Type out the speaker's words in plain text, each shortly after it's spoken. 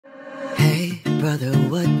brother,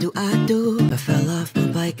 what do? I fell off my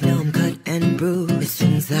bike, now I'm cut and bruised. It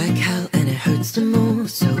stings like hell and it hurts to move.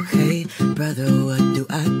 So hey, brother, what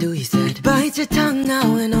do? He said, bite your tongue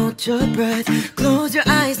now and hold your breath. Close your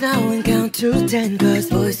eyes now and count to 10. Cause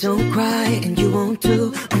boys don't cry and you won't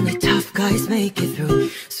too. Only tough guys make it through.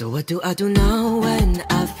 So what do I do now when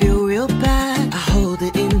I feel real bad? I hold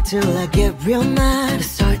it in till I get real mad. I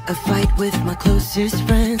start a fight with my closest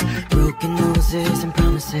friends. Broken noses and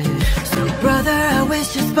promises. So brother, I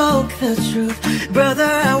wish you spoke the truth.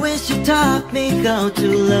 Brother, I wish you taught me how to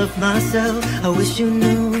love myself. I wish you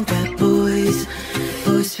knew that boys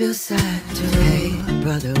feel sad too. Hey,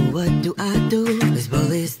 brother, what do? There's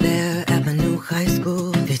bullies there at my new high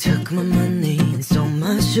school. They took my money and stole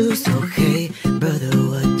my shoes. So hey, brother,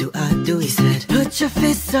 what do? He said, put your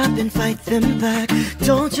fists up and fight them back.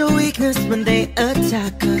 Don't show weakness when they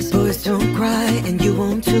attack. Cause boys don't cry and you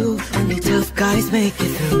won't too. Only tough guys make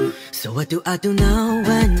it through. So what do now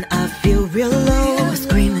when I feel real low? I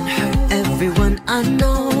scream and hurt everyone I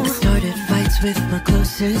know. I started fights with my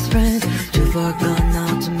closest friends. Too far gone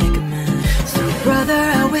now to make amends. So brother,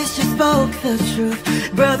 I wish you spoke the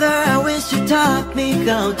truth. Brother, I wish you taught me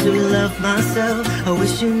how to love myself. I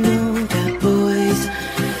wish you knew that boys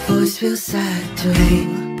feel sad too. Hey,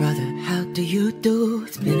 brother, how do you do?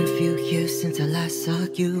 It's been a few years since I last saw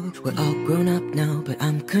you. We're all grown up now, but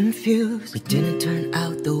I'm confused. We didn't turn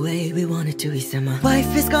out the way we wanted to. He said, my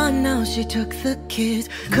wife is gone now, she took the kids.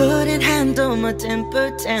 Couldn't handle my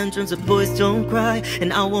temper tantrums. But boys don't cry,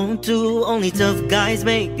 and I won't too. Only tough guys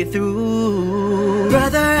make it through.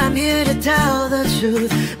 Brother, I'm here to tell the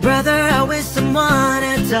truth. Brother, I wish someone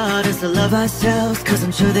had taught us to love ourselves. Cause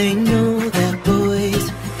I'm sure they knew that boys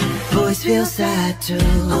feel sad too.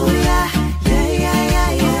 Oh yeah, yeah, yeah,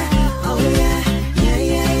 yeah, yeah. Oh yeah, yeah,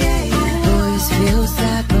 yeah, yeah, yeah. Boys feel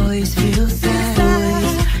sad, boys feel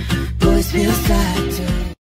sad. Boys feel sad.